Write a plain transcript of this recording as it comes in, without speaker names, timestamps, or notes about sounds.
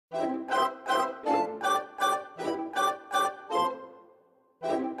Hey,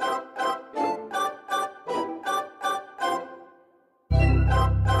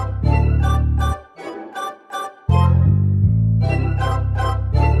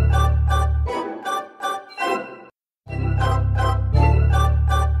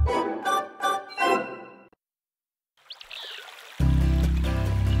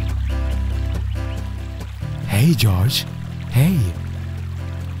 George. Hey.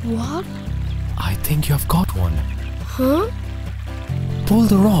 What? I think you have got one. Huh? Pull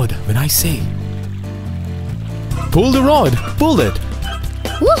the rod when I say. Pull the rod! Pull it!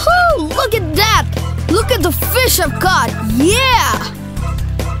 Woohoo! Look at that! Look at the fish I've caught! Yeah!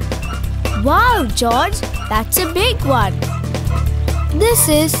 Wow, George, that's a big one. This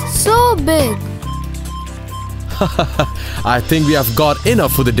is so big. I think we have got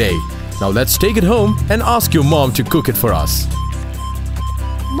enough for the day. Now let's take it home and ask your mom to cook it for us.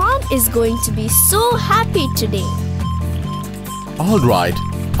 Mom is going to be so happy today. Alright,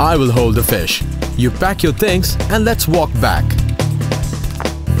 I will hold the fish. You pack your things and let's walk back.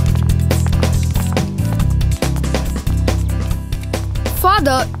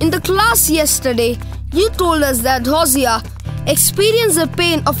 Father, in the class yesterday, you told us that Hosea experienced the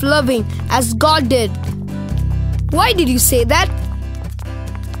pain of loving as God did. Why did you say that?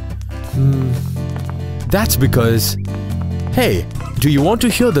 That's because... Hey, do you want to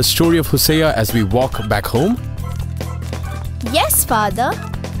hear the story of Hosea as we walk back home? Yes, Father.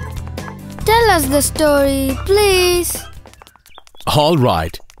 Tell us the story, please.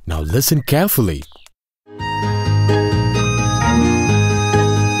 Alright, now listen carefully.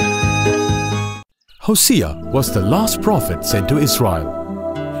 Hosea was the last prophet sent to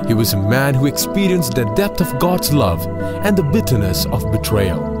Israel. He was a man who experienced the depth of God's love and the bitterness of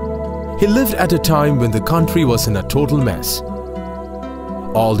betrayal. He lived at a time when the country was in a total mess.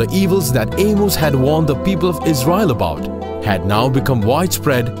 All the evils that Amos had warned the people of Israel about had now become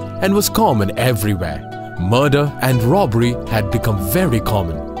widespread and was common everywhere. Murder and robbery had become very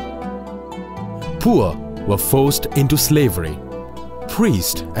common. Poor were forced into slavery.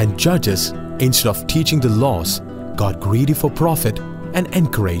 Priests and judges, instead of teaching the laws, got greedy for profit and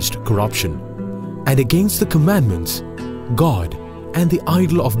encouraged corruption. And against the commandments, God and the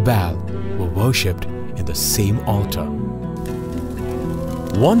idol of Baal were worshipped in the same altar.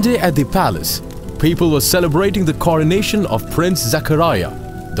 One day at the palace, people were celebrating the coronation of Prince Zechariah.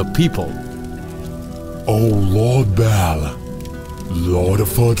 The people, O Lord Baal, Lord of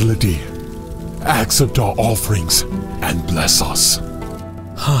fertility, accept our offerings and bless us.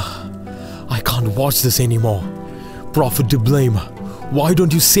 I can't watch this anymore. Prophet Diblaim, why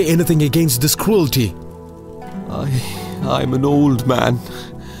don't you say anything against this cruelty? I'm an old man.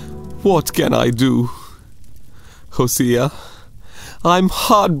 What can I do? Hosea, I'm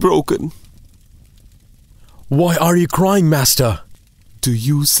heartbroken. Why are you crying, Master? Do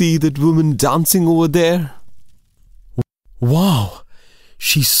you see that woman dancing over there? Wow,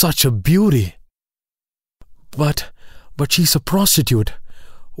 she's such a beauty. But she's a prostitute.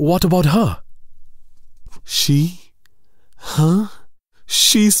 What about her? She? Huh?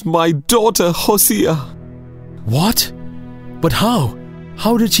 She's my daughter, Hosea. What? But how?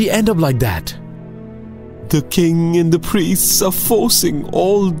 How did she end up like that? The king and the priests are forcing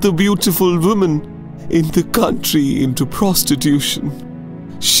all the beautiful women in the country into prostitution.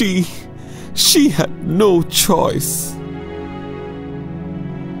 She had no choice.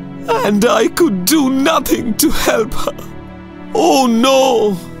 And I could do nothing to help her. Oh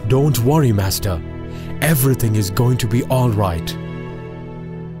no! Don't worry, Master. Everything is going to be all right.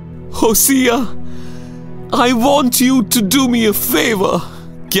 Hosea, I want you to do me a favor.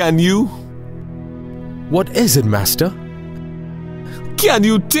 Can you? What is it, Master? Can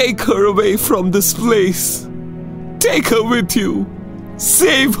you take her away from this place? Take her with you.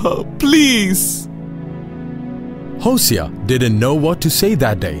 Save her, please. Hosea didn't know what to say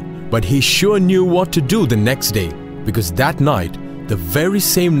that day, but he sure knew what to do the next day, because that night, the very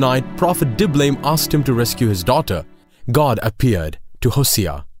same night Prophet Diblaim asked him to rescue his daughter, God appeared to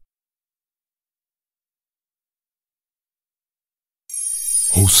Hosea.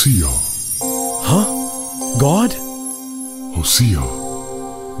 Hosea. Huh? God? Hosea,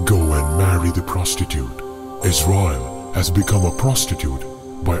 go and marry the prostitute. Israel has become a prostitute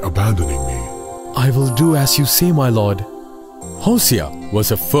by abandoning me. I will do as you say, my lord. Hosea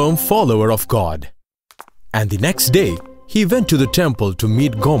was a firm follower of God. And the next day, he went to the temple to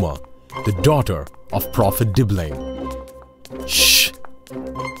meet Gomer, the daughter of Prophet Diblaim. Shh!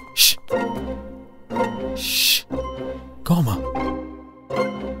 Shh! Shh! Gomer!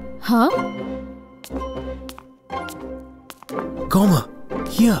 Huh? Gomer,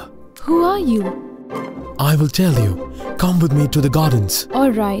 here. Who are you? I will tell you. Come with me to the gardens.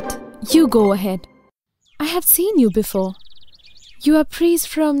 All right, you go ahead. I have seen you before. You are priest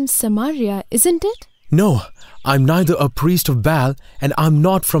from Samaria, isn't it? No, I'm neither a priest of Baal and I'm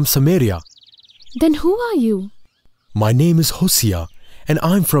not from Samaria. Then who are you? My name is Hosea and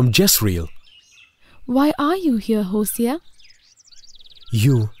I'm from Jezreel. Why are you here, Hosea?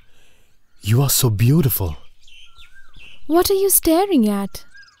 You are so beautiful. What are you staring at?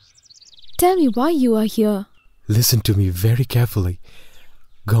 Tell me why you are here. Listen to me very carefully.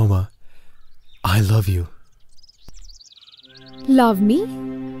 Gomer, I love you. Love me?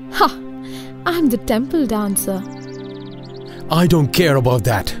 Ha! I'm the temple dancer. I don't care about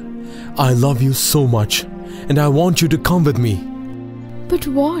that. I love you so much and I want you to come with me. But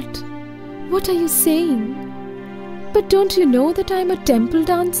what? What are you saying? But don't you know that I'm a temple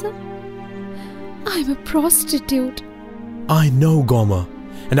dancer? I'm a prostitute. I know, Gomer,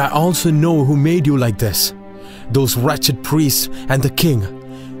 and I also know who made you like this. Those wretched priests and the king.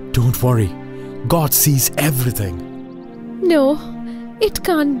 Don't worry, God sees everything. No, it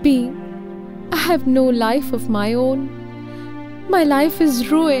can't be. I have no life of my own. My life is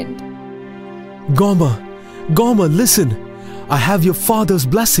ruined. Gomer, listen. I have your father's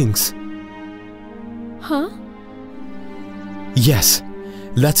blessings. Huh? Yes,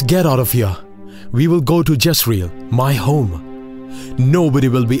 let's get out of here. We will go to Jezreel, my home. Nobody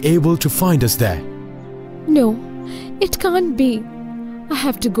will be able to find us there. No, it can't be. I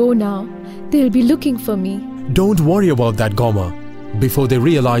have to go now. They'll be looking for me. Don't worry about that, Gomer. Before they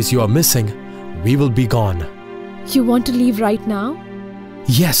realize you are missing, we will be gone. You want to leave right now?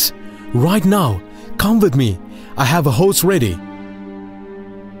 Yes, right now. Come with me. I have a horse ready.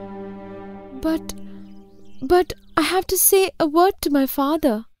 But I have to say a word to my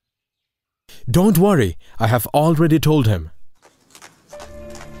father. Don't worry, I have already told him.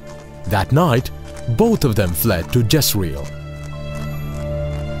 That night, both of them fled to Jezreel.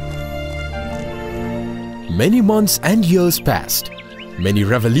 Many months and years passed. Many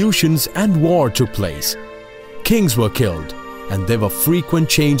revolutions and war took place. Kings were killed, and there were frequent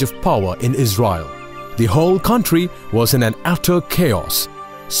change of power in Israel. The whole country was in an utter chaos.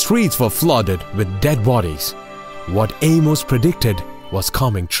 Streets were flooded with dead bodies. What Amos predicted was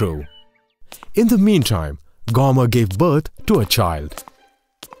coming true. In the meantime, Gomer gave birth to a child.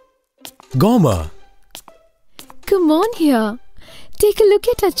 Gomer! Come on here. Take a look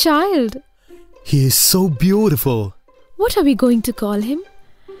at our child. He is so beautiful. What are we going to call him?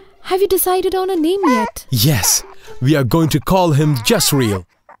 Have you decided on a name yet? Yes, we are going to call him Jezreel.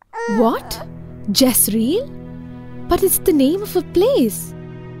 What? Jezreel? But it's the name of a place.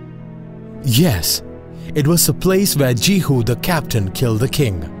 Yes, it was a place where Jehu the captain killed the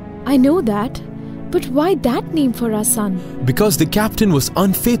king. I know that, but why that name for our son? Because the captain was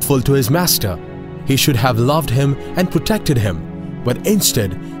unfaithful to his master. He should have loved him and protected him, but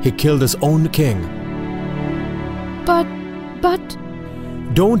instead he killed his own king. But...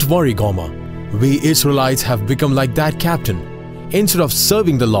 Don't worry, Gomer. We Israelites have become like that captain. Instead of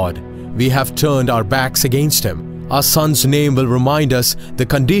serving the Lord, we have turned our backs against him. Our son's name will remind us the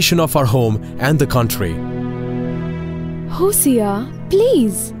condition of our home and the country. Hosea,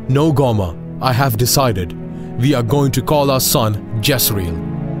 please. No, Gomer, I have decided. We are going to call our son Jezreel.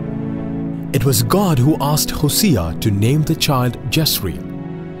 It was God who asked Hosea to name the child Jezreel.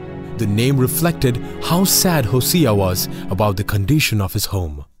 The name reflected how sad Hosea was about the condition of his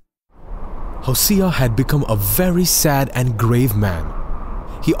home. Hosea had become a very sad and grave man.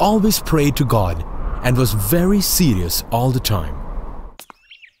 He always prayed to God and was very serious all the time.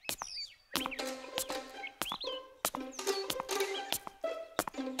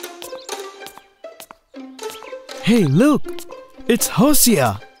 Hey, look! It's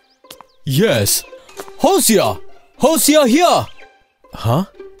Hosea! Yes! Hosea! Hosea here! Huh?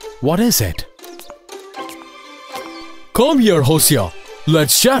 What is it? Come here, Hosea.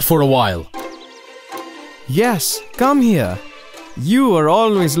 Let's chat for a while. Yes, come here. You are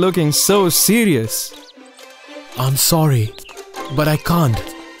always looking so serious. I'm sorry, but I can't.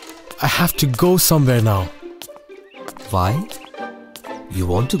 I have to go somewhere now. Why? You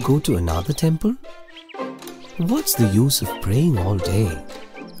want to go to another temple? What's the use of praying all day?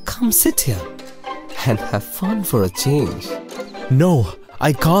 Come sit here and have fun for a change. No,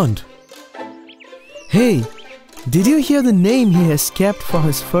 I can't. Hey, did you hear the name he has kept for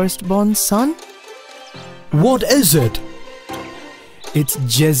his firstborn son? What is it? It's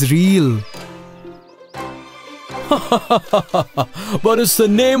Jezreel. But it's the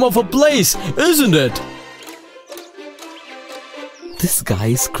name of a place, isn't it? This guy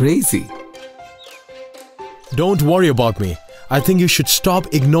is crazy. Don't worry about me. I think you should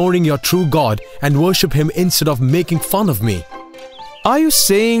stop ignoring your true God and worship Him instead of making fun of me. Are you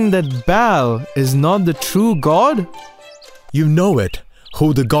saying that Baal is not the true God? You know it,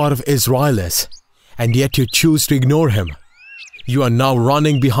 who the God of Israel is, and yet you choose to ignore Him. You are now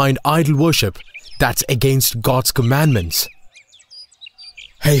running behind idol worship. That's against God's commandments.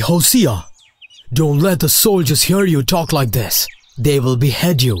 Hey Hosea, don't let the soldiers hear you talk like this. They will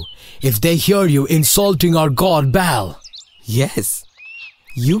behead you if they hear you insulting our God Baal. Yes,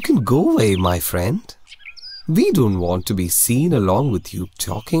 you can go away, my friend. We don't want to be seen along with you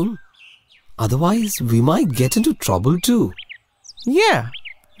talking. Otherwise, we might get into trouble too. Yeah,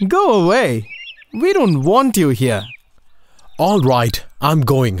 go away. We don't want you here. All right, I'm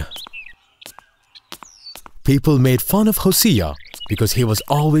going. People made fun of Hosea because he was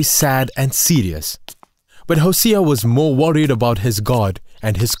always sad and serious. But Hosea was more worried about his God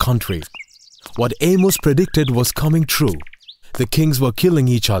and his country. What Amos predicted was coming true. The kings were killing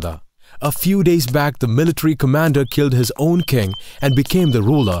each other. A few days back, the military commander killed his own king and became the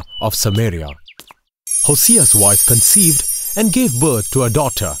ruler of Samaria. Hosea's wife conceived and gave birth to a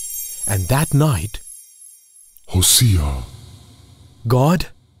daughter. And that night, Hosea, God,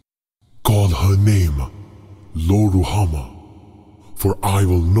 call her name Lo-Ruhamah, for I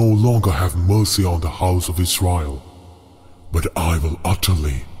will no longer have mercy on the house of Israel, but I will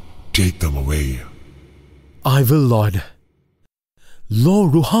utterly take them away. I will, Lord.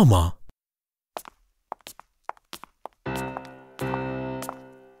 Lo-Ruhamah.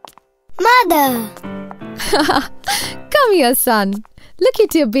 Mother! Come here, son. Look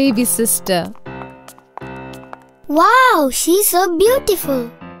at your baby sister. Wow, she's so beautiful.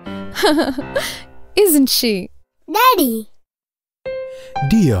 Isn't she? Daddy!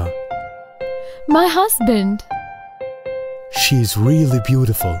 Dear, My husband. she's really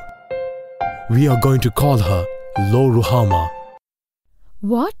beautiful. We are going to call her Lo-Ruhamah.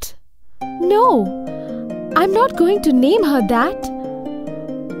 What? No, I'm not going to name her that.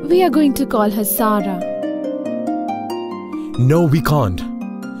 We are going to call her Sarah. No, we can't.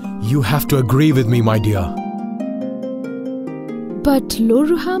 You have to agree with me, my dear. But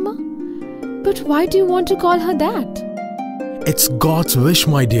Lo-Ruhamah? But why do you want to call her that? It's God's wish,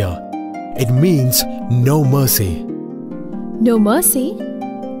 my dear. It means no mercy. No mercy?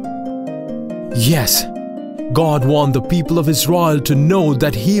 Yes, God wants the people of Israel to know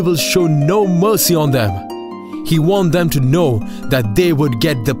that He will show no mercy on them. He wants them to know that they would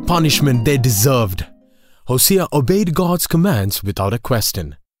get the punishment they deserved. Hosea obeyed God's commands without a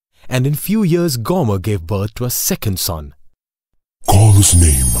question. And in few years, Gomer gave birth to a second son. Call his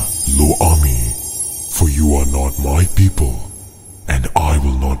name Lo-Ami, for you are not my people, and I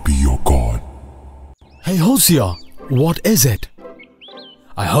will not be your God. Hey Hosea, what is it?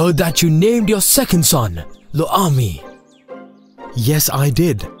 I heard that you named your second son Lo-Ami. Yes, I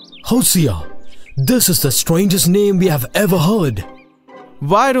did. Hosea, this is the strangest name we have ever heard.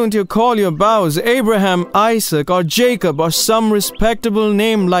 Why don't you call your bows Abraham, Isaac, or Jacob, or some respectable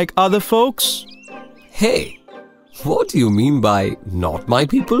name like other folks? Hey, what do you mean by not my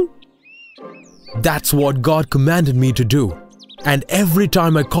people? That's what God commanded me to do. And every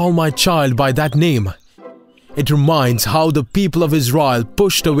time I call my child by that name, it reminds how the people of Israel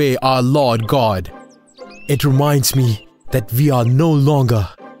pushed away our Lord God. It reminds me that we are no longer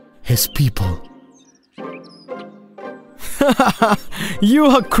His people. You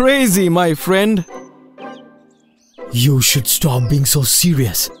are crazy, my friend. You should stop being so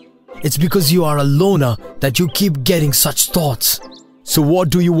serious. It's because you are a loner that you keep getting such thoughts. So what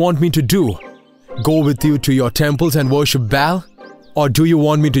do you want me to do? Go with you to your temples and worship Baal? Or do you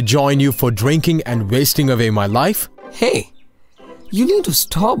want me to join you for drinking and wasting away my life? Hey, you need to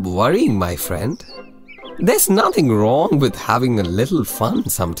stop worrying, my friend. There's nothing wrong with having a little fun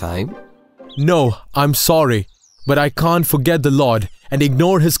sometime. No, I'm sorry, but I can't forget the Lord and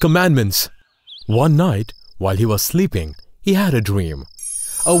ignore His commandments. One night, while he was sleeping, he had a dream.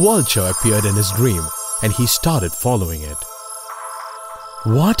 A vulture appeared in his dream and he started following it.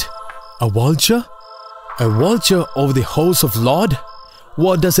 What? A vulture? A vulture over the house of Lord?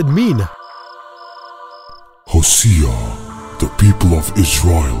 What does it mean? Hosea, the people of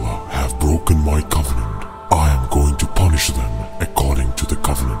Israel have broken my covenant. I am going to punish them according to the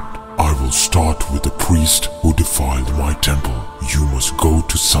covenant. I will start with the priest who defiled my temple. You must go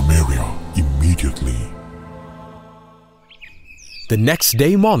to Samaria immediately. The next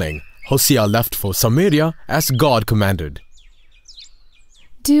day morning, Hosea left for Samaria as God commanded.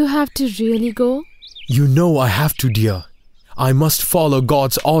 Do you have to really go? You know I have to, dear. I must follow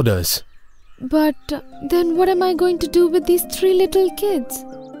God's orders. But then what am I going to do with these 3 little kids?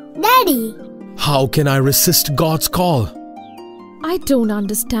 Daddy! How can I resist God's call? I don't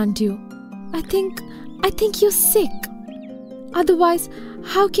understand you. I think you're sick. Otherwise,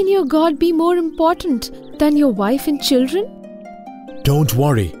 how can your God be more important than your wife and children? Don't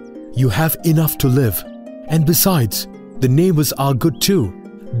worry, you have enough to live. And besides, the neighbors are good too.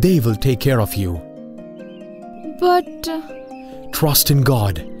 They will take care of you. But... Trust in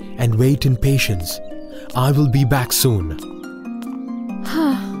God and wait in patience. I will be back soon.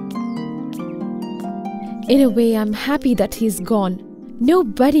 In a way, I'm happy that he's gone.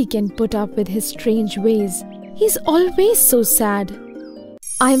 Nobody can put up with his strange ways. He's always so sad.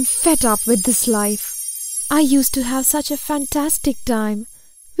 I'm fed up with this life. I used to have such a fantastic time.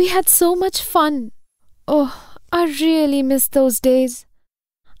 We had so much fun. Oh, I really miss those days.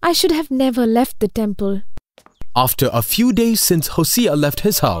 I should have never left the temple. After a few days since Hosea left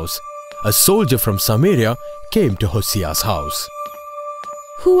his house, a soldier from Samaria came to Hosea's house.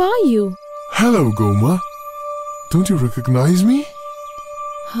 Who are you? Hello, Gomer. Don't you recognize me?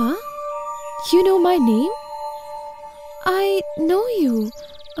 Huh? You know my name? I know you.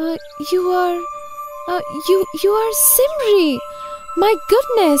 You are Simri. My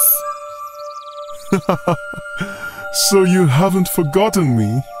goodness. So you haven't forgotten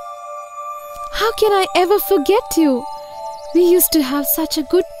me? How can I ever forget you? We used to have such a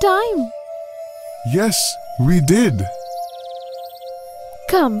good time. Yes, we did.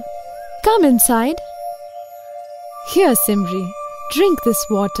 Come inside. Here, Simri, drink this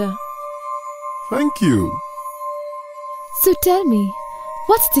water. Thank you. So tell me,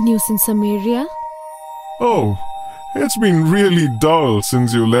 what's the news in Samaria? Oh, it's been really dull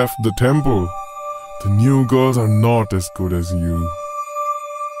since you left the temple. The new girls are not as good as you.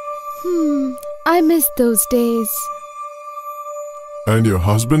 I miss those days. And your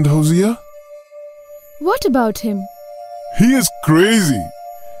husband, Hosea? What about him? He is crazy.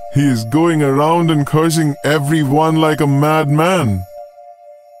 He is going around and cursing everyone like a madman.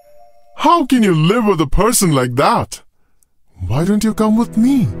 How can you live with a person like that? Why don't you come with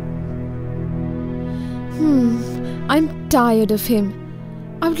me? I'm tired of him.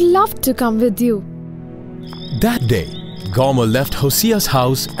 I would love to come with you. That day, Gomer left Hosea's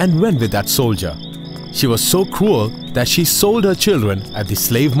house and went with that soldier. She was so cruel that she sold her children at the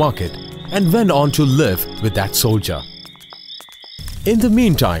slave market and went on to live with that soldier. In the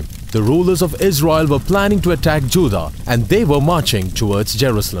meantime, the rulers of Israel were planning to attack Judah and they were marching towards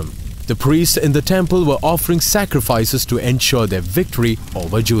Jerusalem. The priests in the temple were offering sacrifices to ensure their victory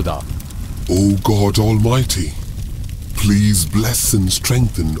over Judah. O God Almighty, please bless and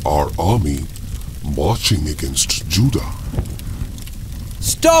strengthen our army marching against Judah.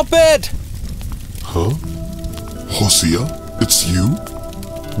 Stop it! Huh? Hosea, it's you?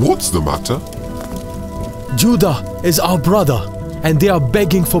 What's the matter? Judah is our brother and they are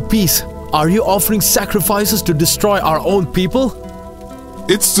begging for peace. Are you offering sacrifices to destroy our own people?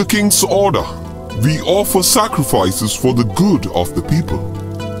 It's the king's order. We offer sacrifices for the good of the people.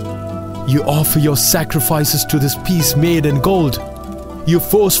 You offer your sacrifices to this peace made in gold. You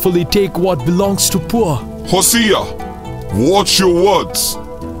forcefully take what belongs to poor. Hosea, watch your words.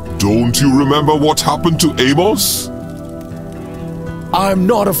 Don't you remember what happened to Amos? I'm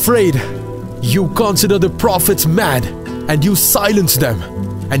not afraid. You consider the prophets mad and you silence them.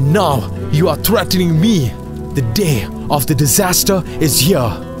 And now you are threatening me. The day of the disaster is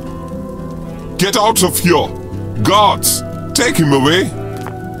here. Get out of here! Guards, take him away!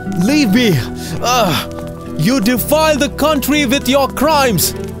 Leave me! You defile the country with your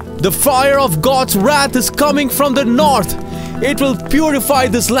crimes. The fire of God's wrath is coming from the north. It will purify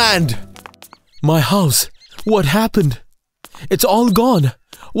this land. My house, what happened? It's all gone.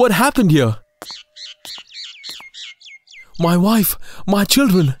 What happened here? My wife, my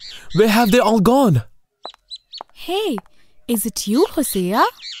children, where have they all gone? Hey, is it you, Hosea?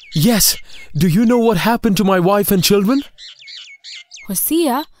 Yes. Do you know what happened to my wife and children?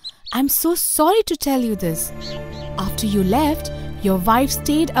 Hosea, I'm so sorry to tell you this. After you left, your wife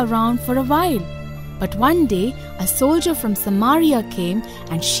stayed around for a while. But one day, a soldier from Samaria came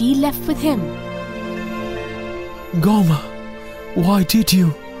and she left with him. Gomer, why did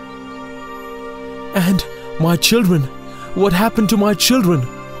you? And my children, what happened to my children?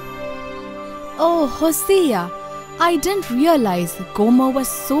 Oh, Hosea, I didn't realize Gomer was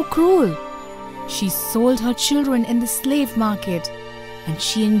so cruel. She sold her children in the slave market and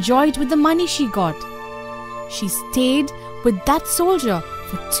she enjoyed with the money she got. She stayed with that soldier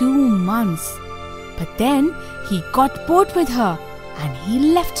for 2 months. But then he got bored with her and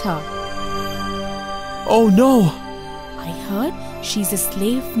he left her. Oh no! I heard she's a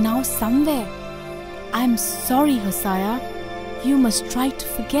slave now somewhere. I'm sorry, Hosea. You must try to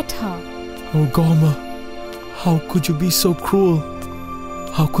forget her. Oh Gomer, how could you be so cruel?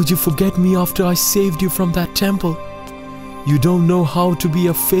 How could you forget me after I saved you from that temple? You don't know how to be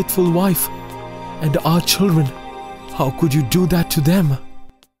a faithful wife. And our children, how could you do that to them?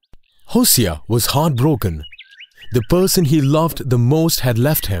 Hosea was heartbroken. The person he loved the most had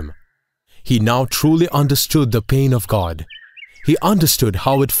left him. He now truly understood the pain of God. He understood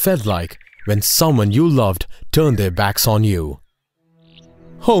how it felt like when someone you loved turned their backs on you.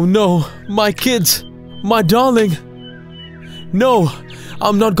 Oh no, my kids, my darling. No,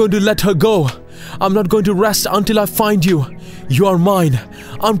 I'm not going to let her go. I'm not going to rest until I find you. You are mine.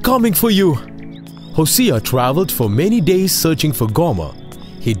 I'm coming for you. Hosea traveled for many days searching for Gomer.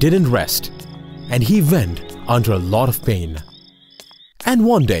 He didn't rest, and he went under a lot of pain. And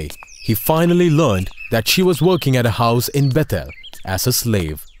one day, he finally learned that she was working at a house in Bethel as a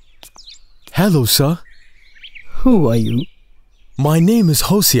slave. Hello, sir. Who are you? My name is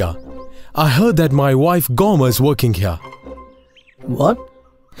Hosea. I heard that my wife Gomer is working here. What?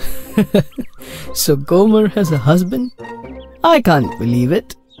 So Gomer has a husband? I can't believe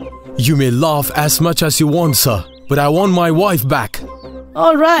it. You may laugh as much as you want, sir, but I want my wife back.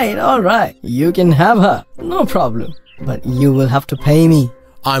 All right. You can have her. No problem. But you will have to pay me.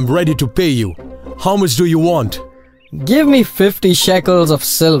 I'm ready to pay you. How much do you want? Give me 50 shekels of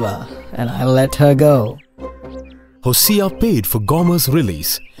silver and I'll let her go. Hosea paid for Gomer's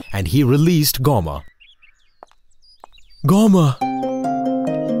release, and he released Gomer. Gomer!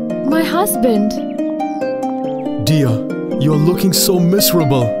 My husband. Dear, you're looking so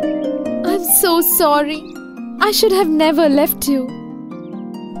miserable. I'm so sorry. I should have never left you.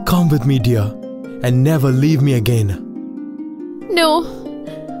 Come with me, dear, and never leave me again. No,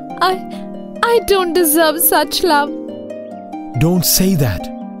 I don't deserve such love. Don't say that.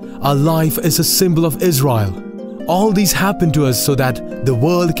 Our life is a symbol of Israel. All these happen to us so that the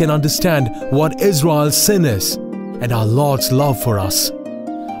world can understand what Israel's sin is and our Lord's love for us.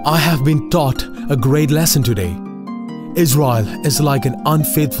 I have been taught a great lesson today. Israel is like an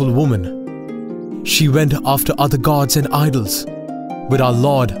unfaithful woman. She went after other gods and idols, but our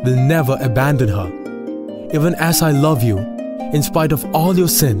Lord will never abandon her. Even as I love you, in spite of all your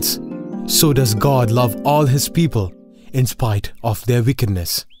sins, so does God love all His people in spite of their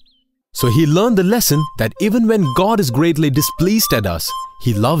wickedness. So he learned the lesson that even when God is greatly displeased at us,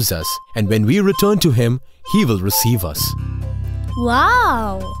 He loves us, and when we return to Him, He will receive us.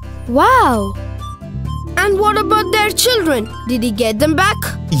 Wow! Wow! And what about their children? Did he get them back?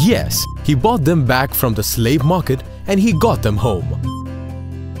 Yes, he bought them back from the slave market and he got them home.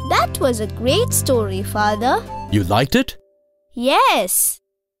 That was a great story, Father. You liked it? Yes.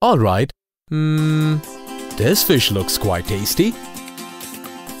 Alright. This fish looks quite tasty.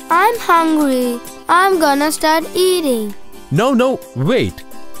 I'm hungry. I'm gonna start eating. No, wait.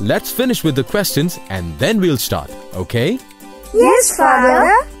 Let's finish with the questions and then we'll start, okay? Yes,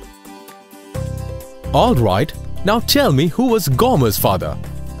 Father. Alright, now tell me who was Gomer's father?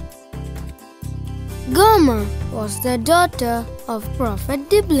 Gomer was the daughter of Prophet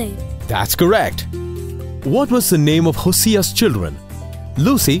Diblaim. That's correct. What was the name of Hosea's children?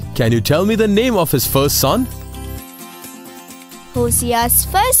 Lucy, can you tell me the name of his first son? Hosea's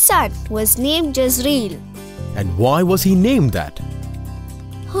first son was named Jezreel. And why was he named that?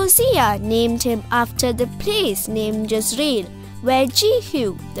 Hosea named him after the place named Jezreel, where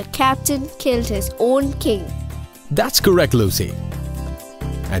Jehu, the captain, killed his own king. That's correct, Lucy.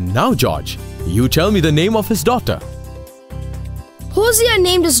 And now, George, you tell me the name of his daughter. Hosea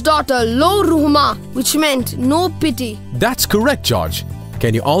named his daughter Lo Ruhma, which meant no pity. That's correct, George.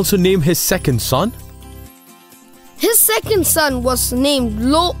 Can you also name his second son? His second son was named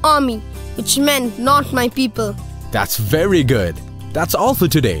Lo Ami, which meant not my people. That's very good. That's all for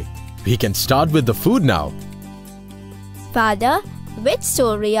today. We can start with the food now. Father, which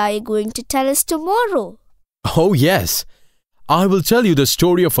story are you going to tell us tomorrow? Oh yes. I will tell you the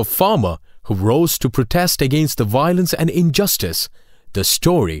story of a farmer who rose to protest against the violence and injustice. The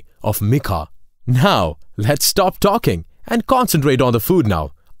story of Micah. Now, let's stop talking and concentrate on the food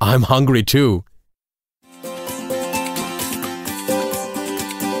now. I'm hungry too.